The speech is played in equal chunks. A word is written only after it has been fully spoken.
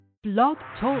Blog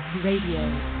Talk Radio.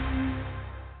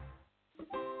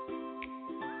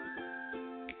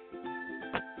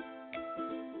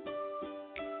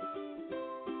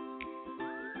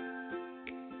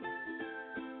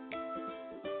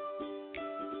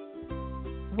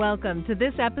 Welcome to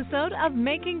this episode of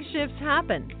Making Shifts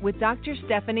Happen with Dr.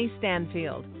 Stephanie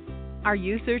Stanfield. Are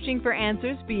you searching for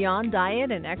answers beyond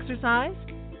diet and exercise?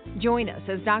 Join us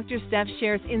as Dr. Steph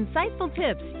shares insightful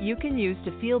tips you can use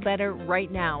to feel better right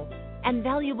now and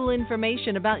valuable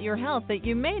information about your health that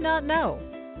you may not know.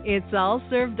 It's all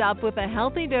served up with a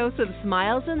healthy dose of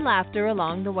smiles and laughter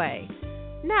along the way.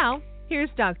 Now, here's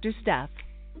Dr. Steph.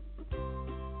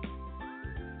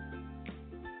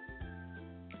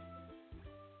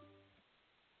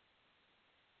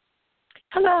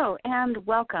 Hello and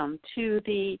welcome to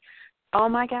the,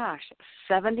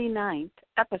 79th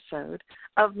episode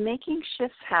of Making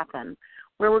Shifts Happen,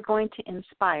 where we're going to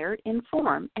inspire,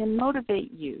 inform, and motivate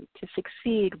you to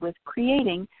succeed with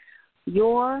creating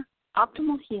your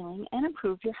optimal healing and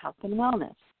improve your health and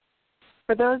wellness.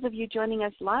 For those of you joining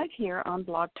us live here on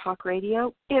Blog Talk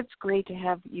Radio, it's great to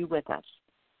have you with us.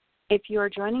 If you are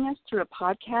joining us through a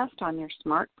podcast on your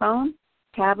smartphone,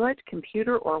 tablet,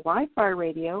 computer, or Wi-Fi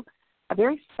radio, a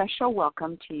very special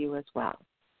welcome to you as well.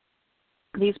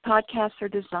 These podcasts are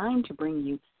designed to bring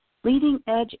you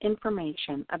leading-edge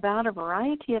information about a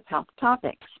variety of health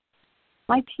topics.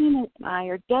 My team and I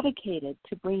are dedicated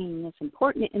to bringing this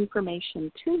important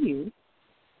information to you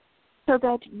so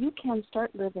that you can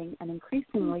start living an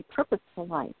increasingly purposeful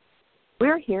life.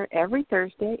 We're here every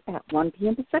Thursday at 1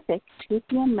 p.m. Pacific, 2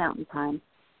 p.m. Mountain Time,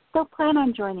 so plan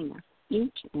on joining us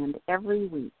each and every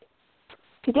week.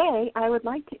 Today, I would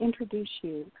like to introduce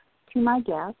you to my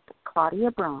guest,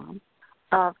 Claudia Braun,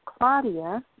 of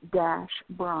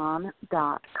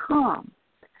claudia-braun.com.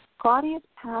 Claudia's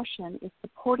passion is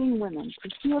supporting women to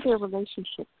heal their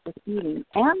relationships with eating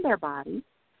and their body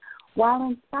while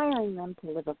inspiring them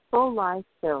to live a full life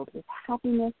filled with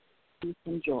happiness, peace,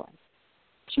 and joy.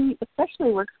 She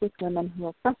especially works with women who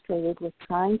are frustrated with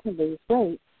trying to lose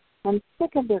weight and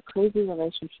sick of their crazy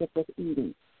relationship with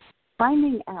eating,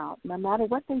 finding out, no matter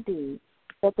what they do,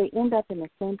 that they end up in the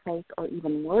same place or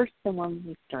even worse than when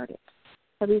we started.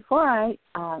 So before I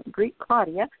greet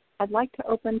Claudia, I'd like to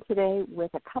open today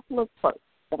with a couple of quotes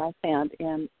that I found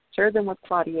and share them with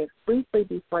Claudia briefly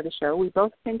before the show. We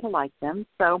both seem to like them,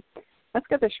 so let's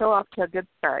get the show off to a good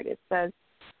start. It says,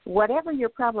 whatever your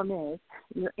problem is,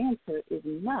 your answer is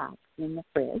not in the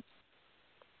fridge.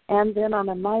 And then on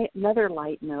another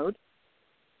light note,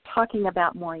 talking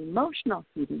about more emotional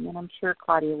eating, and I'm sure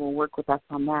Claudia will work with us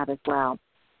on that as well.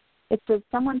 It says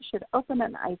someone should open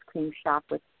an ice cream shop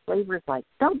with flavors like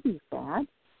 "Don't be sad"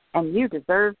 and "You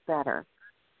deserve better."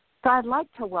 So I'd like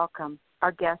to welcome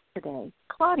our guest today,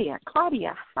 Claudia.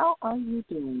 Claudia, how are you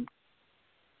doing?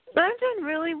 I'm doing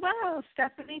really well,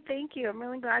 Stephanie. Thank you. I'm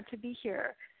really glad to be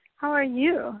here. How are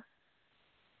you?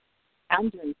 I'm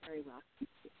doing very well. Thank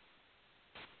you.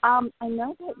 I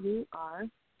know that you are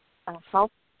a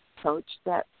health coach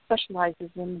that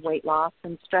specializes in weight loss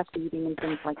and stress eating and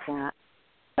things like that.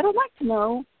 But I'd like to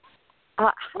know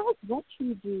how is what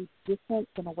you do different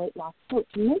than a weight loss coach?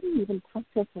 And maybe even talk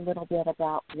to us a little bit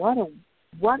about what a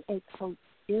coach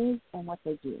is and what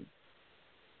they do.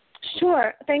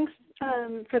 Sure. Thanks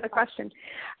for the question.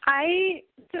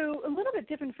 So a little bit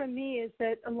different from me is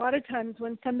that a lot of times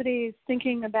when somebody's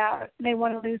thinking about they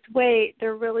want to lose weight,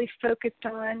 they're really focused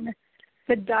on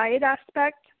the diet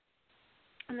aspect.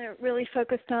 And they're really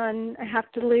focused on, I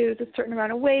have to lose a certain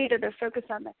amount of weight, or they're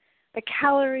focused on the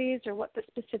calories or what the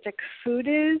specific food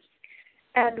is.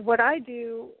 And what I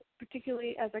do,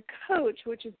 particularly as a coach,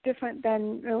 which is different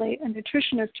than really a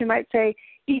nutritionist who might say,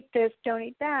 eat this, don't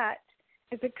eat that.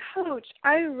 As a coach,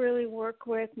 I really work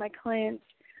with my clients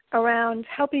around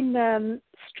helping them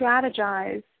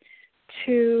strategize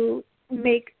to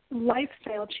make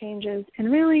lifestyle changes and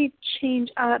really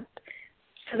change up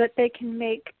so that they can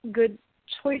make good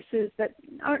choices that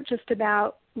aren't just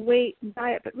about weight and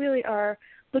diet, but really are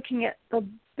looking at the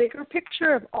bigger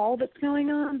picture of all that's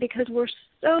going on, because we're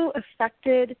so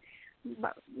affected.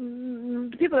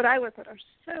 The people that I work with are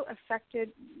so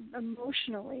affected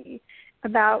emotionally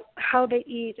about how they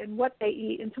eat and what they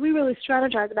eat. And so we really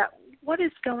strategize about what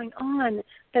is going on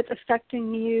that's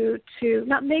affecting you to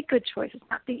not make good choices,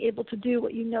 not be able to do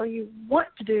what you know you want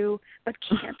to do but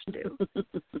can't do.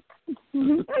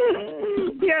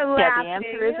 You're laughing. Yeah, the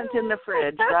answer isn't in the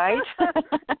fridge, right?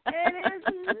 It is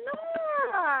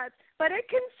not, but it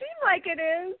can seem like it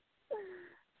is.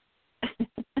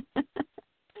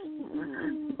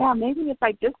 Yeah, maybe if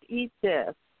I just eat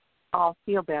this, I'll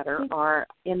feel better. Or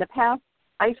in the past,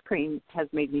 ice cream has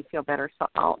made me feel better, so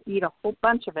I'll eat a whole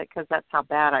bunch of it because that's how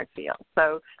bad I feel.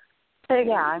 So,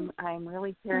 yeah, I'm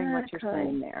really hearing what you're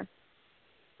saying there.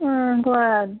 I'm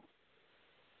glad.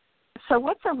 So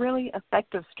what's a really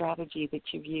effective strategy that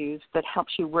you've used that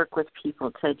helps you work with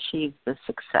people to achieve the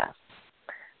success?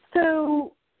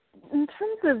 So in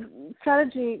terms of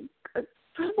strategy,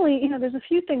 probably, there's a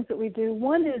few things that we do.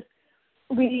 One is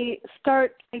we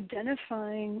start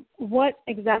identifying what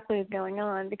exactly is going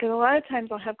on, because a lot of times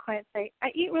I'll have clients say, I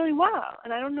eat really well,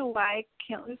 and I don't know why I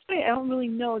can't lose weight. I don't really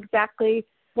know exactly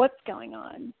what's going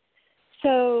on.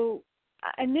 So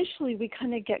initially we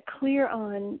kind of get clear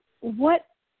on what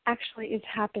actually is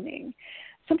happening.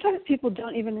 Sometimes people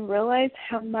don't even realize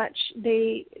how much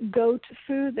they go to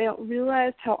food. They don't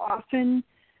realize how often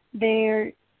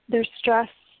their stress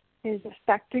is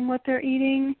affecting what they're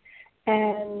eating,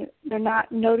 and they're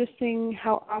not noticing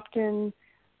how often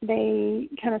they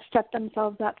kind of set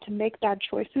themselves up to make bad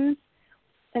choices.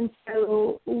 And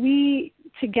so we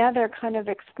together kind of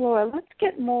explore, let's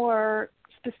get more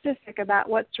specific about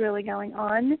what's really going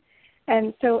on.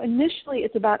 And so initially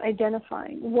it's about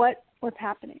identifying what's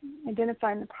happening,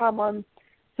 identifying the problem,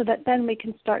 so that then we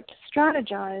can start to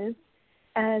strategize.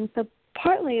 And so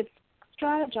partly it's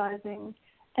strategizing,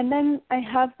 and then I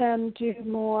have them do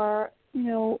more,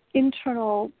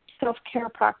 internal self-care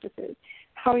practices.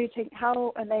 How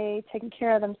are they taking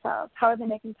care of themselves? How are they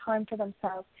making time for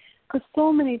themselves? Because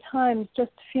so many times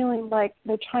just feeling like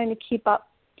they're trying to keep up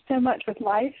so much with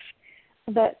life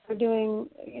that they're doing,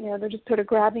 they're just sort of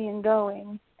grabbing and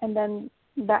going, and then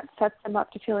that sets them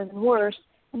up to feel even worse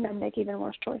and then make even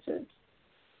worse choices.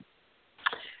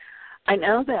 I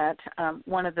know that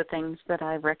one of the things that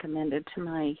I've recommended to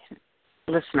my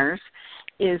listeners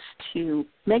is to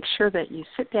make sure that you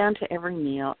sit down to every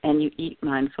meal and you eat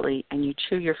mindfully and you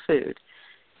chew your food.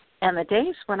 And the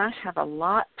days when I have a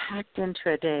lot packed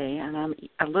into a day and I'm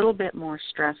a little bit more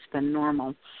stressed than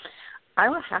normal, I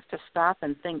will have to stop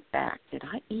and think back. Did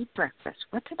I eat breakfast?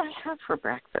 What did I have for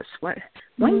breakfast?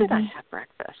 When did I have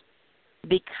breakfast?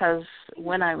 Because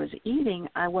when I was eating,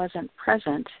 I wasn't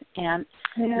present, and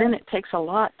then it takes a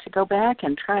lot to go back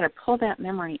and try to pull that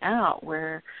memory out,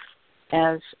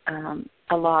 whereas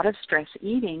a lot of stress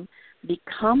eating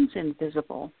becomes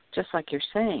invisible, just like you're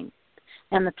saying.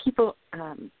 And the people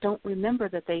don't remember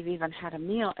that they've even had a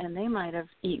meal, and they might have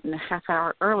eaten a half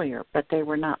hour earlier, but they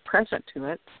were not present to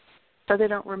it, so they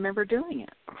don't remember doing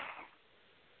it.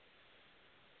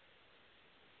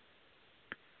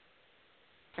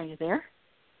 Are you there?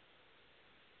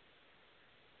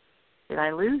 Did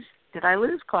I lose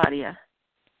Claudia?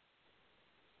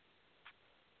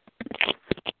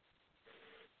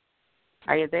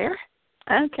 Are you there?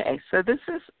 Okay, so this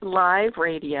is live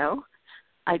radio.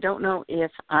 I don't know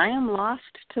if I am lost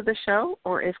to the show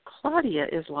or if Claudia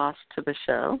is lost to the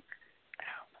show.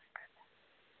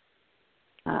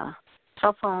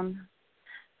 Cell phone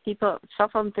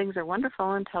things are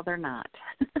wonderful until they're not.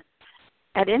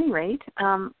 At any rate,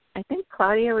 I think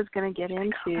Claudia was going to get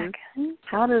into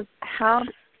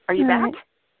are you back?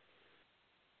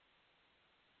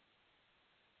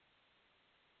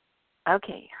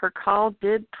 Okay, her call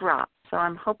did drop, so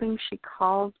I'm hoping she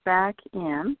calls back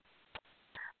in.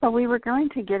 But we were going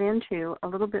to get into a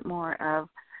little bit more of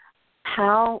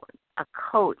how a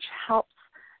coach helps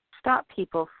stop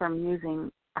people from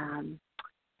using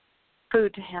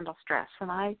food to handle stress.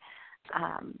 And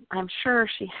I'm sure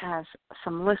she has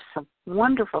some lists of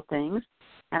wonderful things,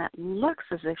 and it looks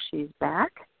as if she's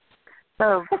back.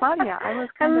 So, Claudia, I was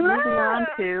kind of moving on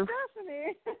to...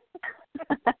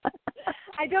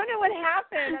 I don't know what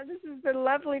happened. This is the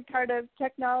lovely part of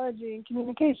technology and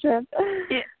communication.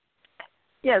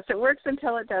 Yes, it works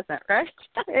until it doesn't, right?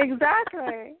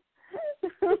 Exactly.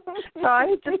 So I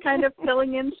was just kind of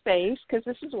filling in space because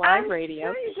this is live radio.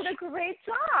 I'm sure you did a great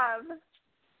job.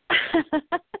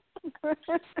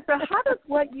 So how does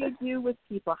what you do with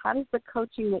people, how does the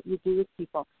coaching that you do with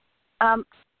people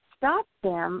stop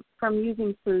them from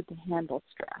using food to handle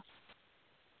stress?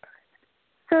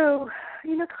 So,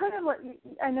 kind of what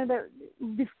I know that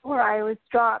before I was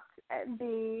dropped,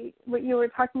 what you were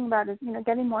talking about is,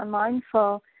 getting more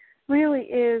mindful really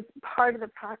is part of the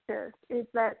practice. Is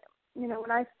that,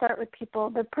 when I start with people,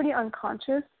 they're pretty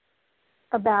unconscious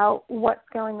about what's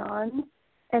going on.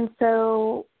 And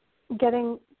so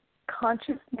getting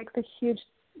conscious makes a huge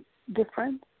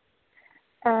difference.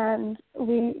 And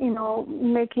we,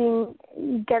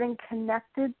 getting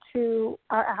connected to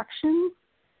our actions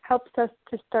helps us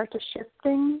to start to shift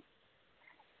things,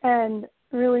 and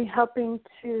really helping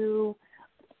to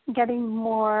getting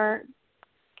more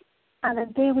on a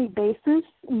daily basis,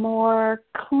 more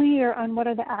clear on what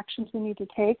are the actions we need to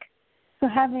take So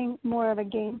having more of a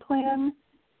game plan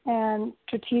and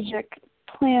strategic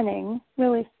planning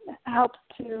really helps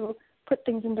to put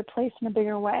things into place in a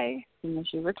bigger way. And as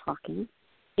you were talking,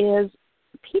 is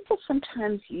people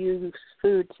sometimes use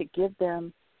food to give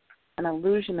them an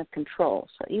illusion of control.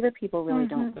 So either people really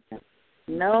don't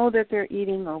know that they're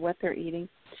eating or what they're eating,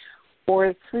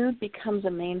 or food becomes a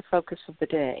main focus of the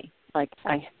day. Like,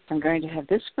 I'm going to have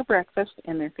this for breakfast,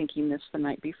 and they're thinking this the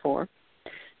night before.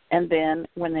 And then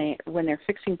when they're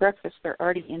fixing breakfast, they're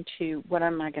already into what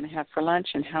am I going to have for lunch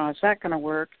and how is that going to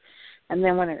work. And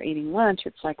then when they're eating lunch,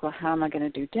 it's like, well, how am I going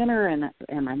to do dinner? And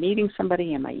am I meeting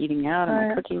somebody? Am I eating out?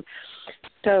 Am I cooking?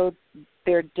 So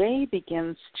their day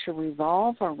begins to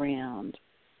revolve around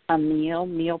a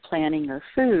meal planning, or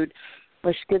food,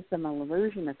 which gives them an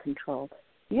illusion of control.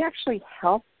 You actually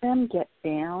help them get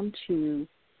down to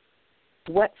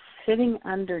what's sitting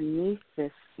underneath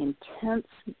this intense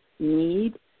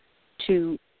need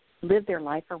to live their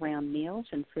life around meals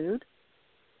and food?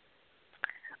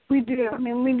 We do. I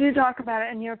mean, we do talk about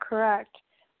it, and you're correct.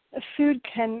 Food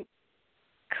can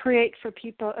create for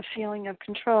people a feeling of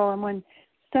control, and when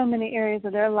so many areas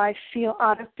of their life feel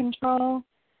out of control,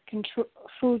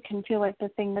 food can feel like the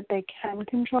thing that they can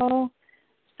control.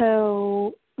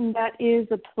 So that is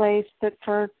a place that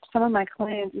for some of my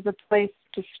clients is a place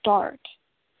to start,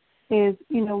 is,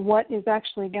 what is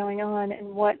actually going on and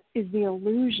what is the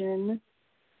illusion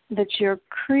that you're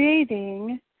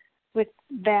creating with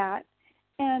that.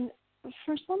 And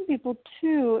for some people,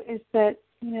 too, is that,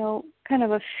 kind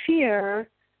of a fear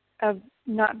of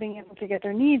not being able to get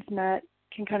their needs met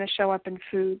can kind of show up in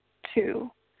food, too.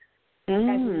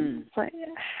 And it's like,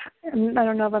 I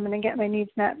don't know if I'm going to get my needs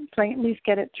met, so I can at least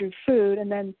get it through food.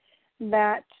 And then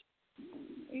that,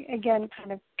 again,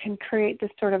 kind of can create this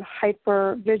sort of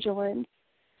hyper-vigilance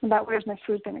about where's my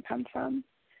food going to come from.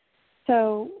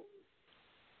 So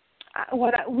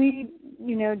what we,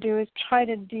 do is try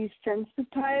to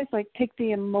desensitize, like take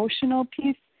the emotional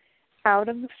piece out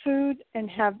of the food and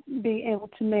be able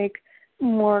to make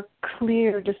more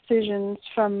clear decisions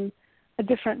from a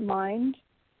different mind,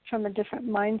 from a different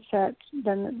mindset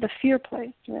than the fear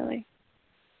place, really.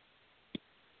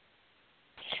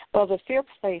 Well, the fear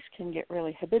place can get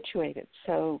really habituated,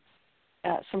 so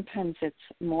sometimes it's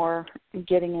more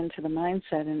getting into the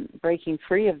mindset and breaking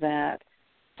free of that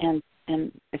and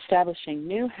establishing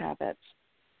new habits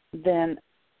than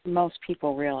most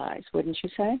people realize, wouldn't you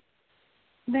say?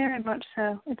 Very much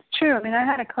so. It's true. I mean, I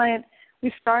had a client,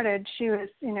 she was,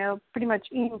 pretty much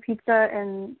eating pizza,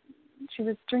 and she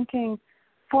was drinking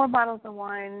 4 bottles of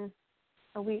wine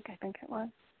a week, I think it was.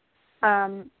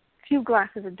 A few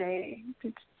glasses a day,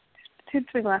 2 to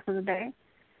 3 glasses a day.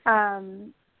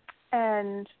 And,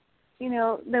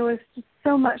 there was just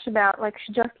so much about, like,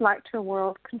 she just liked her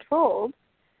world controlled.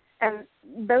 And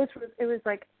it was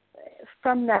like,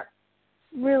 from that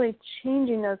really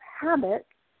changing those habits,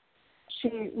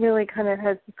 she really kind of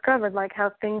has discovered, like,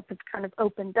 how things have kind of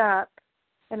opened up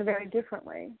in a very different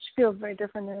way. She feels very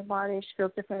different in her body. She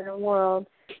feels different in her world.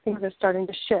 Things are starting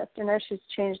to shift. And as she's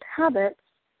changed habits,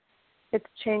 it's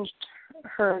changed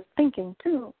her thinking,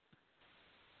 too.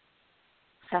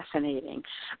 Fascinating.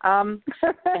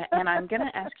 And I'm going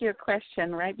to ask you a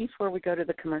question right before we go to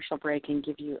the commercial break and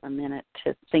give you a minute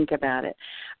to think about it.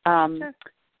 Sure.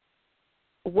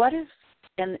 What if,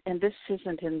 and this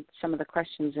isn't in some of the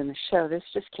questions in the show, this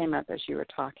just came up as you were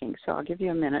talking, so I'll give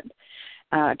you a minute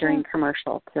during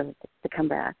commercial to come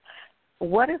back.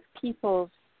 What if people's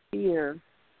fear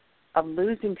of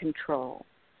losing control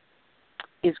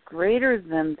is greater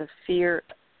than the fear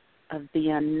of the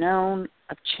unknown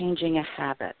of changing a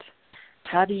habit?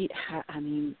 I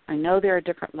know there are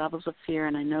different levels of fear,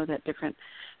 and I know that different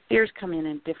fears come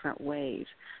in different ways.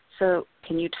 So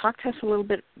can you talk to us a little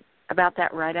bit about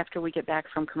that right after we get back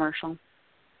from commercial?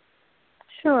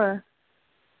 Sure.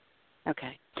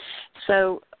 Okay.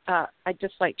 So I'd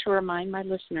just like to remind my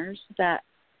listeners that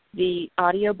the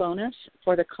audio bonus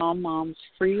for the Calm Moms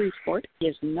free report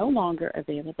is no longer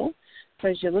available. So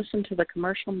as you listen to the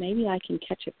commercial, maybe I can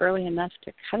catch it early enough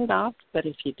to cut it off, but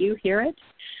if you do hear it,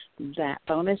 that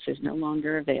bonus is no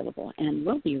longer available. And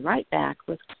we'll be right back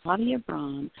with Claudia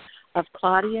Braun of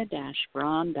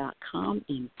claudia-braun.com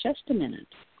in just a minute.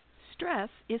 Stress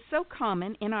is so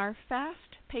common in our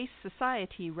fast-paced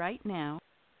society right now,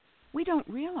 we don't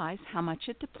realize how much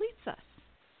it depletes us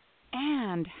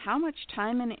and how much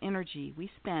time and energy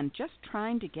we spend just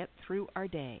trying to get through our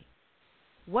day.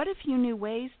 What if you knew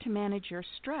ways to manage your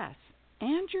stress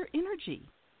and your energy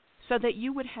so that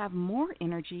you would have more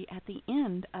energy at the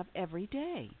end of every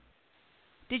day?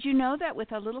 Did you know that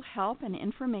with a little help and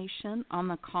information on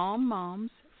the Calm Moms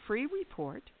free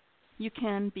report, you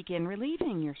can begin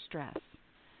relieving your stress.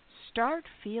 Start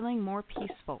feeling more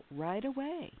peaceful right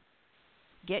away.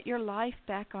 Get your life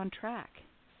back on track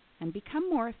and become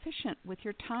more efficient with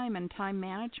your time and time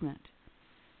management.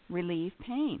 Relieve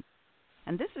pain.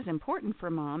 And this is important for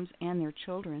moms and their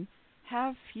children.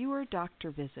 Have fewer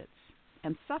doctor visits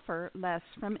and suffer less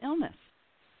from illness.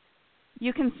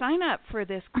 You can sign up for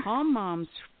this Calm Moms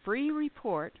free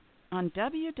report on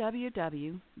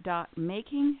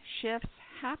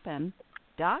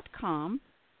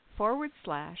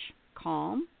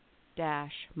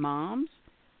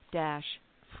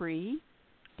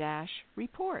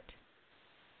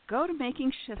Go to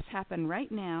Making Shifts Happen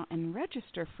right now and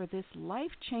register for this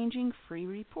life-changing free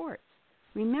report.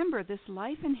 Remember, this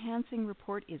life-enhancing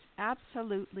report is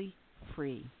absolutely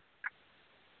free.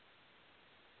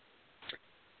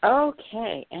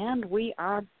 Okay, and we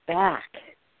are back.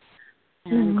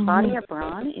 And Claudia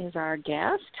Braun is our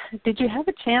guest. Did you have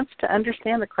a chance to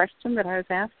understand the question that I was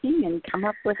asking and come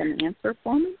up with an answer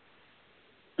for me?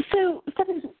 So,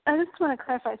 Stephanie, I just want to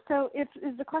clarify. So, is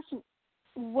the question,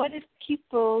 what if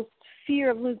people's fear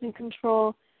of losing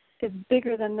control is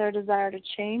bigger than their desire to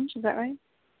change? Is that right?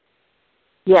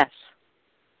 Yes.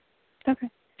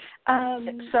 Okay.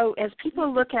 So as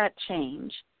people look at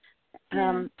change,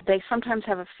 they sometimes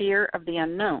have a fear of the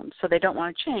unknown, so they don't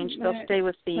want to change. They'll stay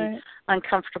with the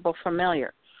uncomfortable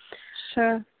familiar.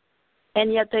 Sure.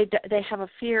 And yet they have a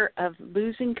fear of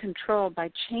losing control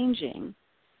by changing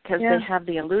because they have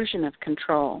the illusion of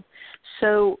control.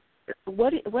 So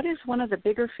what is one of the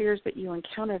bigger fears that you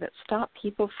encounter that stop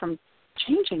people from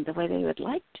changing the way they would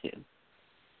like to?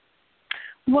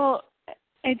 Well,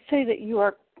 I'd say that you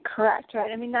are correct,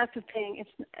 right? I mean, that's the thing. It's,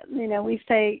 we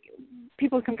say,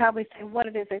 people can probably say what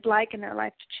it is they'd like in their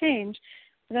life to change,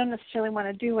 but they don't necessarily want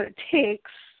to do what it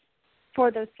takes for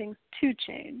those things to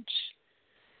change.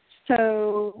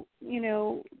 So,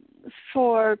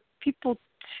 for people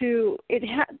to,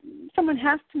 someone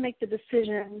has to make the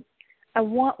decision, I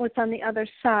want what's on the other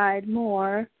side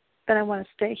more than I want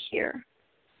to stay here.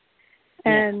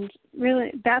 And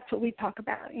really, that's what we talk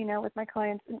about, with my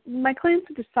clients. My clients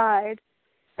decide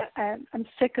that I'm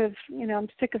sick of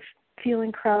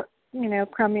feeling,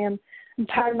 crummy. I'm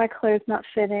tired of my clothes not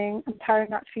fitting. I'm tired of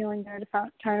not feeling good.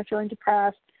 I'm tired of feeling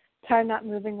depressed. I'm tired of not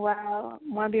moving well.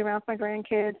 I want to be around my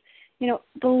grandkids.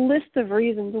 The list of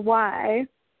reasons why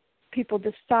people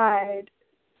decide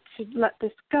to let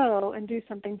this go and do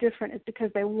something different is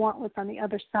because they want what's on the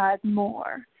other side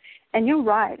more. And you're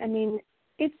right. I mean,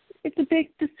 it's a big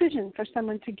decision for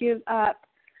someone to give up.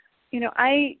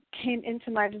 I came into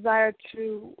my desire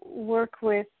to work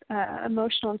with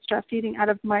emotional and stress eating out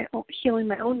of healing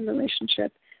my own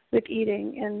relationship with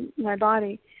eating and my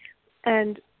body.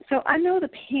 And so I know the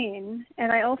pain,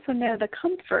 and I also know the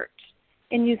comfort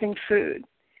in using food.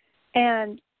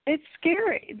 And it's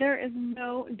scary. There is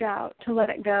no doubt to let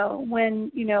it go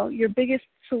when, your biggest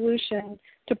solution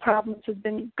to problems has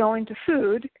been going to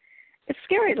food. It's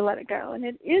scary to let it go, and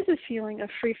it is a feeling of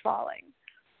free falling.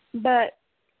 But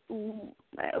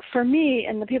for me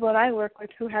and the people that I work with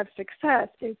who have success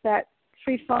is that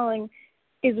free falling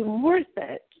is worth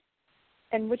it,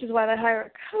 and which is why I hire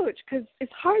a coach, because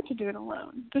it's hard to do it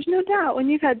alone. There's no doubt.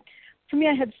 For me,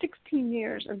 I had 16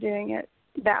 years of doing it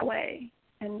that way,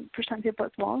 and for some people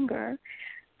it's longer.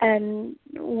 And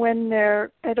when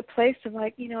they're at a place of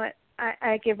like,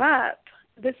 I give up,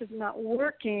 this is not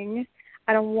working,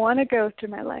 I don't want to go through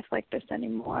my life like this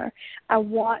anymore. I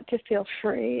want to feel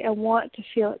free. I want to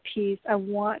feel at peace. I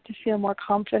want to feel more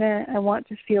confident. I want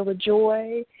to feel the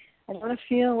joy. I don't want to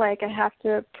feel like I have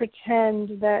to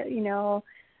pretend that,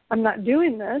 I'm not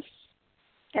doing this.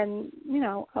 And,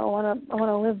 I want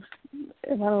to live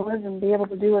and be able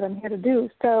to do what I'm here to do.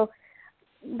 So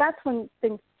that's when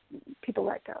people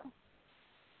let go,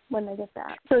 when they get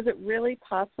that. So is it really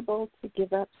possible to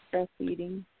give up stress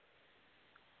eating?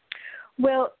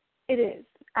 Well, it is.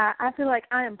 I feel like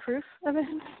I am proof of it.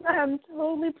 I'm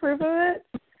totally proof of it.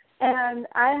 And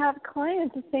I have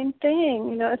clients, the same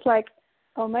thing. It's like,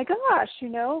 oh, my gosh,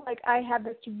 I had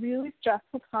this really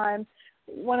stressful time.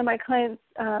 One of my clients,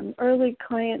 early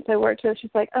clients I worked with,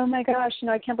 she's like, oh, my gosh,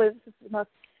 I can't believe this is the most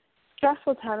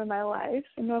stressful time in my life.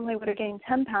 I normally would have gained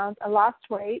 10 pounds. I lost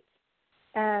weight.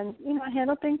 And, I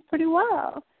handle things pretty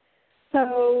well.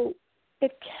 So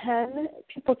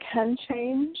people can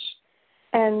change.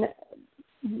 And,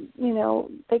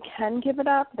 they can give it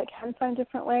up. They can find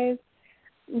different ways.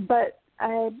 But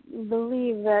I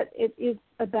believe that it is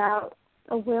about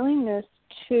a willingness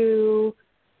to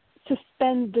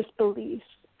suspend disbelief,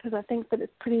 because I think that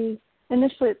it's pretty,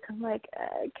 initially it's kind of like,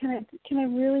 can I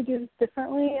really do this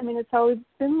differently? I mean, it's always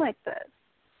been like this.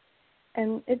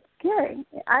 and it's scary.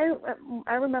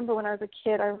 I remember when I was a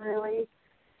kid, I really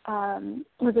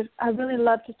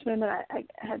loved to swim, and I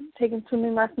had taken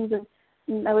swimming lessons,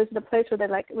 and I was at a place where they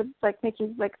would make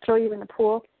you throw you in the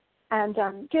pool, and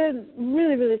get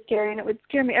really, really scary, and it would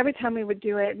scare me every time we would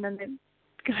do it, and then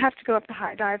they'd have to go up the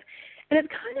high dive. And it's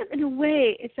kind of, in a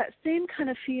way, it's that same kind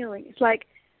of feeling. It's like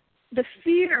the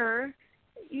fear,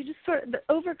 you just the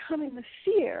overcoming the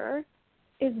fear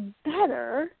is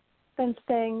better than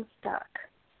staying stuck.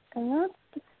 And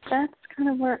that's kind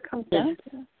of where it comes down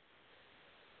to.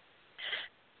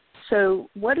 So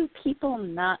what do people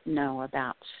not know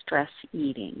about stress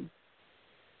eating?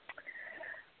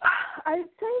 I'd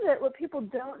say that what people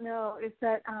don't know is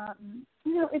that,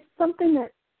 it's something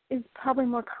that is probably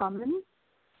more common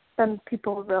than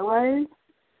people realize.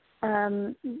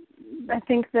 I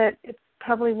think that it's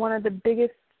probably one of the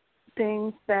biggest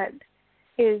things that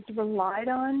is relied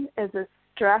on as a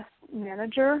stress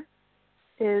manager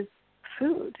is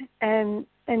food, and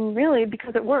really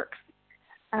because it works.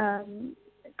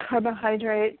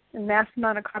 Carbohydrates, a mass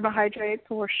amount of carbohydrates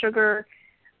or sugar,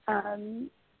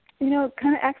 it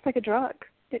kind of acts like a drug.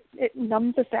 It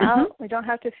numbs us out. Mm-hmm. We don't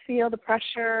have to feel the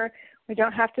pressure. We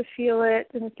don't have to feel it.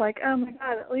 And it's like, oh, my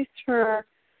God, at least for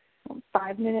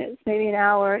 5 minutes, maybe an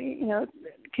hour,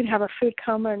 can have a food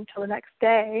coma until the next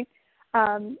day.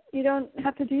 You don't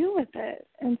have to deal with it.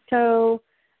 And so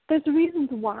there's reasons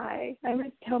why. I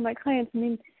always tell my clients,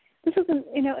 this isn't,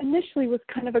 initially was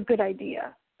kind of a good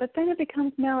idea, but then it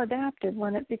becomes maladapted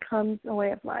when it becomes a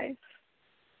way of life.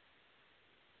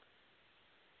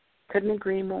 Couldn't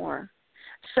agree more.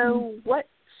 So what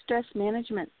stress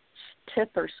management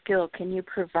tip or skill can you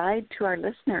provide to our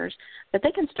listeners that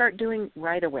they can start doing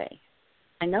right away?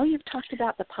 I know you've talked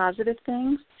about the positive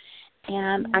things,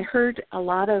 and I heard a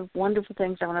lot of wonderful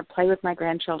things. I want to play with my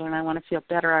grandchildren. I want to feel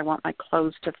better. I want my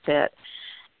clothes to fit,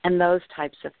 and those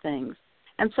types of things.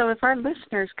 And so if our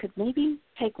listeners could maybe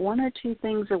take one or two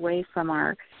things away from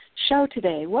our show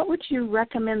today, what would you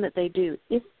recommend that they do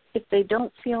if they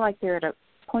don't feel like they're at a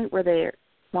point where they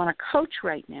want a coach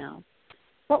right now?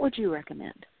 What would you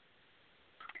recommend?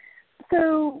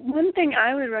 So one thing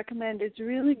I would recommend is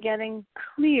really getting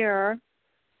clear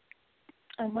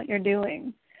on what you're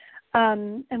doing.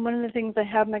 And one of the things I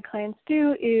have my clients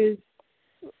do is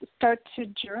start to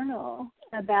journal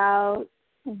about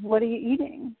what are you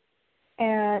eating.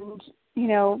 And,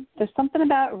 there's something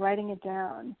about writing it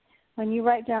down. When you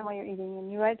write down what you're eating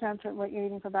and you write down what you're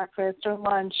eating for breakfast or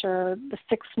lunch or the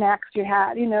 6 snacks you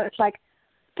had, it's like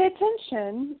pay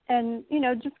attention and,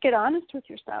 just get honest with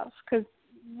yourself because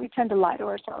we tend to lie to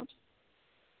ourselves.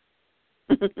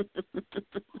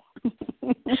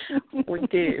 We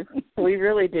do. We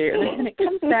really do. And it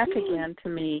comes back again to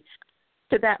me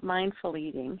to that mindful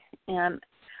eating. And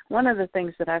one of the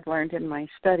things that I've learned in my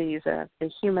studies of the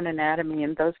human anatomy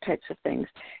and those types of things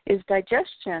is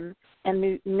digestion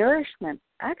and nourishment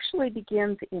actually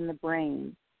begins in the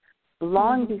brain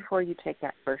long before you take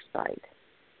that first bite.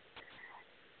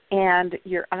 And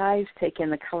your eyes take in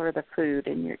the color of the food,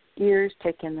 and your ears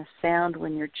take in the sound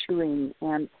when you're chewing,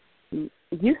 and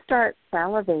you start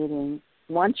salivating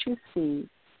once you see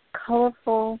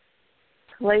colorful,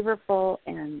 flavorful,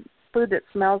 and food that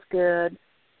smells good,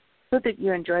 food that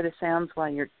you enjoy the sounds while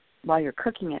you're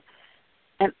cooking it.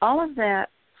 And all of that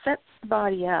sets the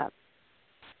body up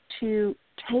to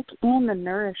take in the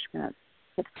nourishment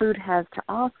that food has to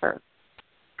offer.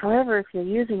 However, if you're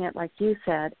using it, like you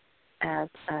said, as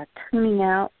a tuning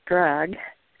out drug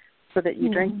so that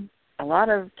you drink a lot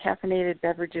of caffeinated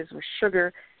beverages with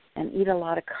sugar and eat a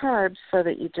lot of carbs so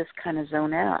that you just kind of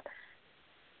zone out,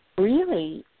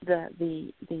 really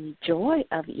the joy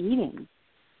of eating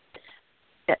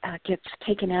gets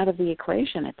taken out of the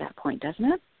equation at that point, doesn't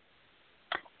it?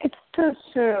 It's so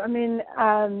true.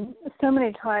 So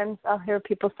many times I'll hear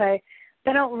people say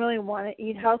they don't really want to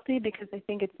eat healthy because they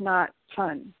think it's not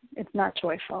fun, it's not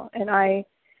joyful. And I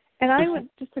would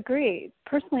disagree.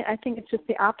 Personally, I think it's just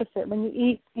the opposite. When you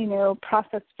eat,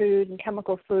 processed food and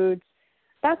chemical foods,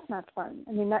 that's not fun.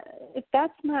 If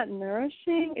that's not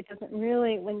nourishing, it doesn't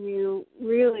really, when you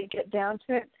really get down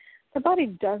to it, the body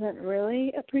doesn't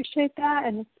really appreciate that,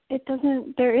 and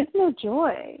there is no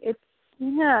joy.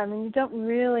 You don't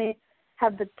really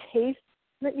have the taste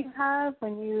that you have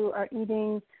when you are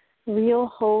eating real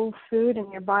whole food,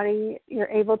 and your body, you're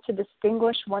able to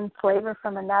distinguish one flavor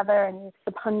from another, and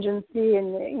the pungency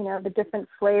and the different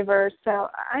flavors. So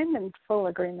I'm in full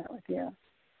agreement with you.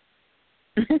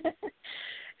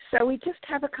 So we just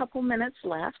have a couple minutes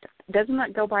left. Doesn't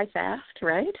that go by fast,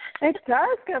 right? It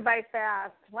does go by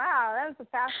fast. Wow, that was a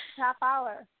fast half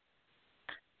hour.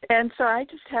 And so I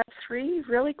just have 3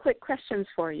 really quick questions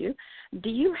for you. Do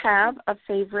you have a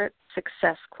favorite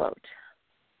success quote?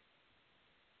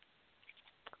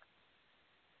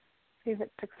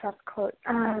 Favorite success quote?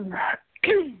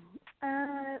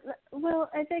 Well,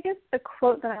 I think it's the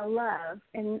quote that I love,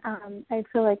 and I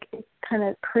feel like it kind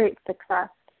of creates success,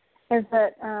 is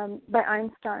that by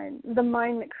Einstein, the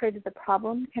mind that created the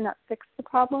problem cannot fix the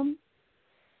problem.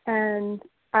 And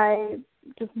I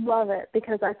just love it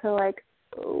because I feel like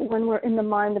when we're in the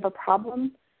mind of a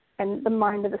problem and the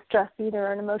mind of a stress eater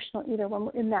or an emotional eater, when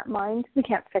we're in that mind, we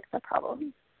can't fix the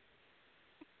problem.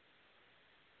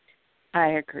 I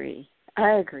agree.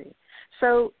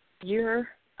 So you're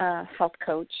a health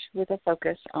coach with a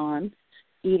focus on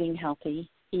eating healthy,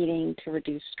 eating to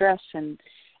reduce stress, and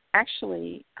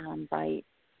actually by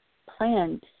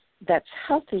plan that's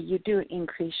healthy, you do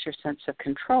increase your sense of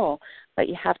control, but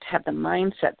you have to have the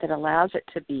mindset that allows it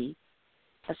to be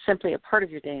simply a part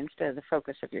of your day instead of the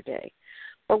focus of your day.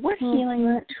 But what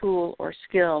healing tool or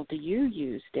skill do you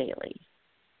use daily?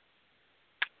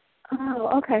 Oh,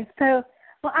 okay. So,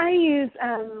 well, I use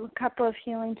a couple of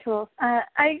healing tools.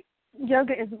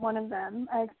 Yoga is one of them.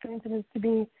 I experience it as to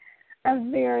be a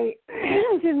very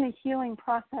healing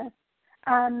process.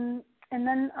 And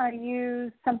then I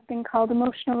use something called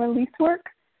emotional release work,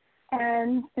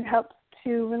 and it helps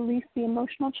to release the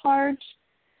emotional charge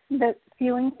that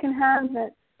feelings can have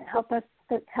that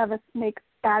have us make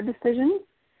bad decisions.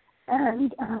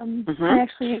 And I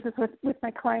actually use this with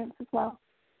my clients as well.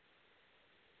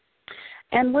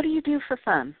 And what do you do for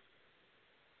fun?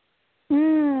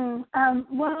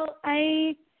 Well,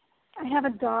 I have a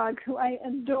dog who I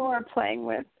adore playing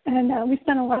with, and we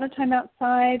spend a lot of time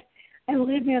outside. I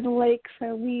live near the lake,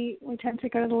 so we tend to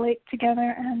go to the lake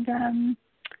together. And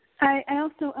I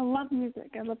love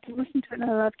music. I love to listen to it, and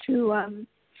I love to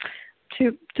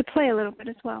play a little bit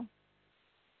as well.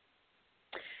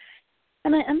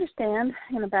 And I understand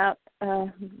in about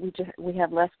we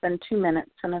have less than 2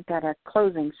 minutes, and I've got a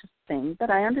closing thing. But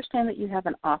I understand that you have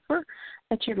an offer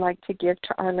that you'd like to give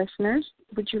to our listeners.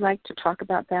 Would you like to talk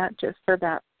about that just for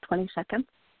about 20 seconds?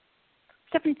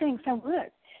 Stephanie, thanks. I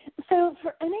would. So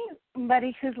for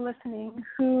anybody who's listening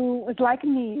who is like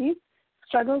me,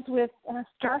 struggles with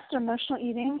stress or emotional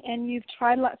eating, and you've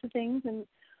tried lots of things and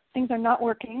things are not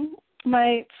working,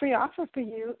 my free offer for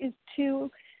you is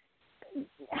to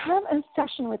have a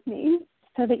session with me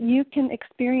so that you can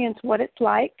experience what it's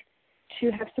like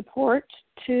to have support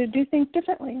to do things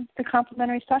differently. It's a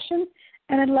complimentary session,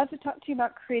 and I'd love to talk to you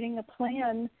about creating a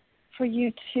plan for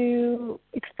you to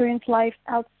experience life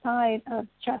outside of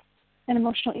stress and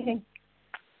emotional eating.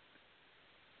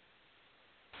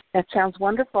 That sounds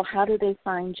wonderful. How do they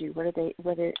find you? Where do they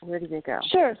go?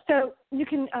 Sure. So you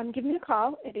can give me a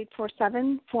call at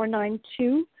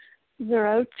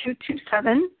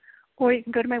 847-492-0227, or you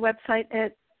can go to my website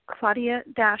at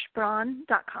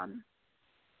claudia-braun.com.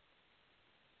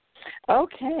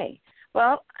 Okay.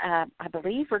 Well, I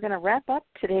believe we're going to wrap up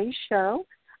today's show.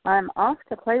 I'm off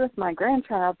to play with my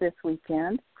grandchild this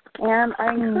weekend, and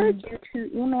I encourage you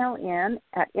to email in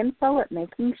at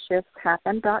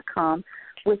info@makingshiftshappen.com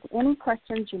with any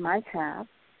questions you might have,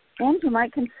 and you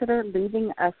might consider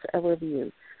leaving us a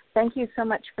review. Thank you so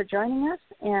much for joining us,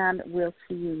 and we'll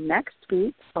see you next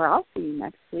week, or I'll see you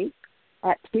next week,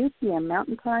 at 2 p.m.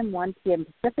 Mountain Time, 1 p.m.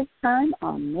 Pacific Time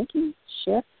on Making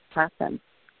Shifts Happen,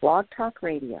 Blog Talk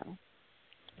Radio.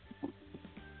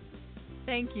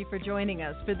 Thank you for joining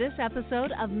us for this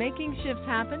episode of Making Shifts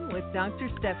Happen with Dr.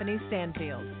 Stephanie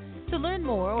Stanfield. To learn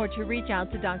more or to reach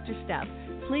out to Dr. Steph,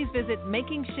 please visit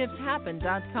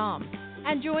MakingShiftsHappen.com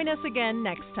and join us again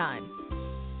next time.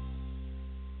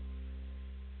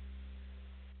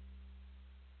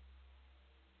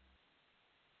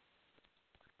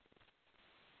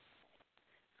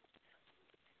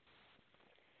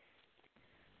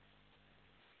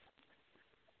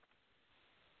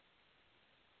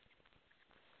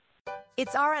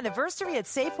 It's our anniversary at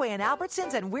Safeway and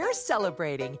Albertsons, and we're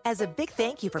celebrating. As a big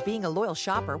thank you for being a loyal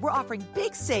shopper, we're offering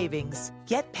big savings.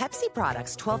 Get Pepsi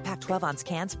products, 12-pack 12-ounce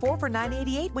cans, 4 for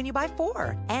 $9.88 when you buy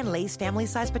 4. And Lay's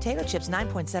family-size potato chips,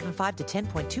 9.75 to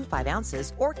 10.25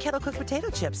 ounces. Or kettle-cooked potato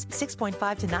chips,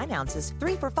 6.5 to 9 ounces,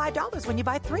 3 for $5 when you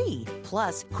buy 3.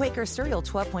 Plus, Quaker cereal,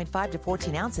 12.5 to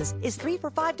 14 ounces, is 3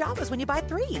 for $5 when you buy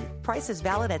 3. Price is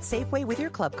valid at Safeway with your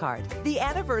club card. The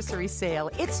anniversary sale,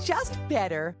 it's just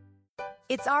better.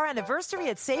 It's our anniversary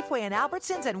at Safeway and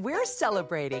Albertsons, and we're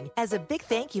celebrating. As a big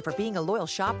thank you for being a loyal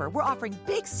shopper, we're offering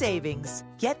big savings.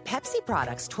 Get Pepsi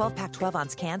products, 12-pack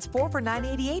 12-ounce cans, 4 for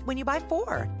 $9.88 when you buy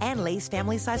 4. And Lay's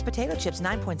family-sized potato chips,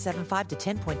 9.75 to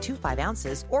 10.25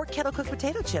 ounces, or kettle-cooked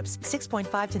potato chips,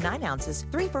 6.5 to 9 ounces,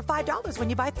 3 for $5 when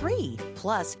you buy 3.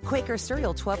 Plus, Quaker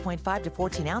cereal, 12.5 to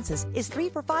 14 ounces, is 3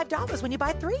 for $5 when you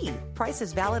buy 3. Price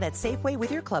is valid at Safeway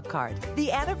with your club card.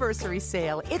 The anniversary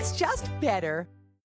sale, it's just better.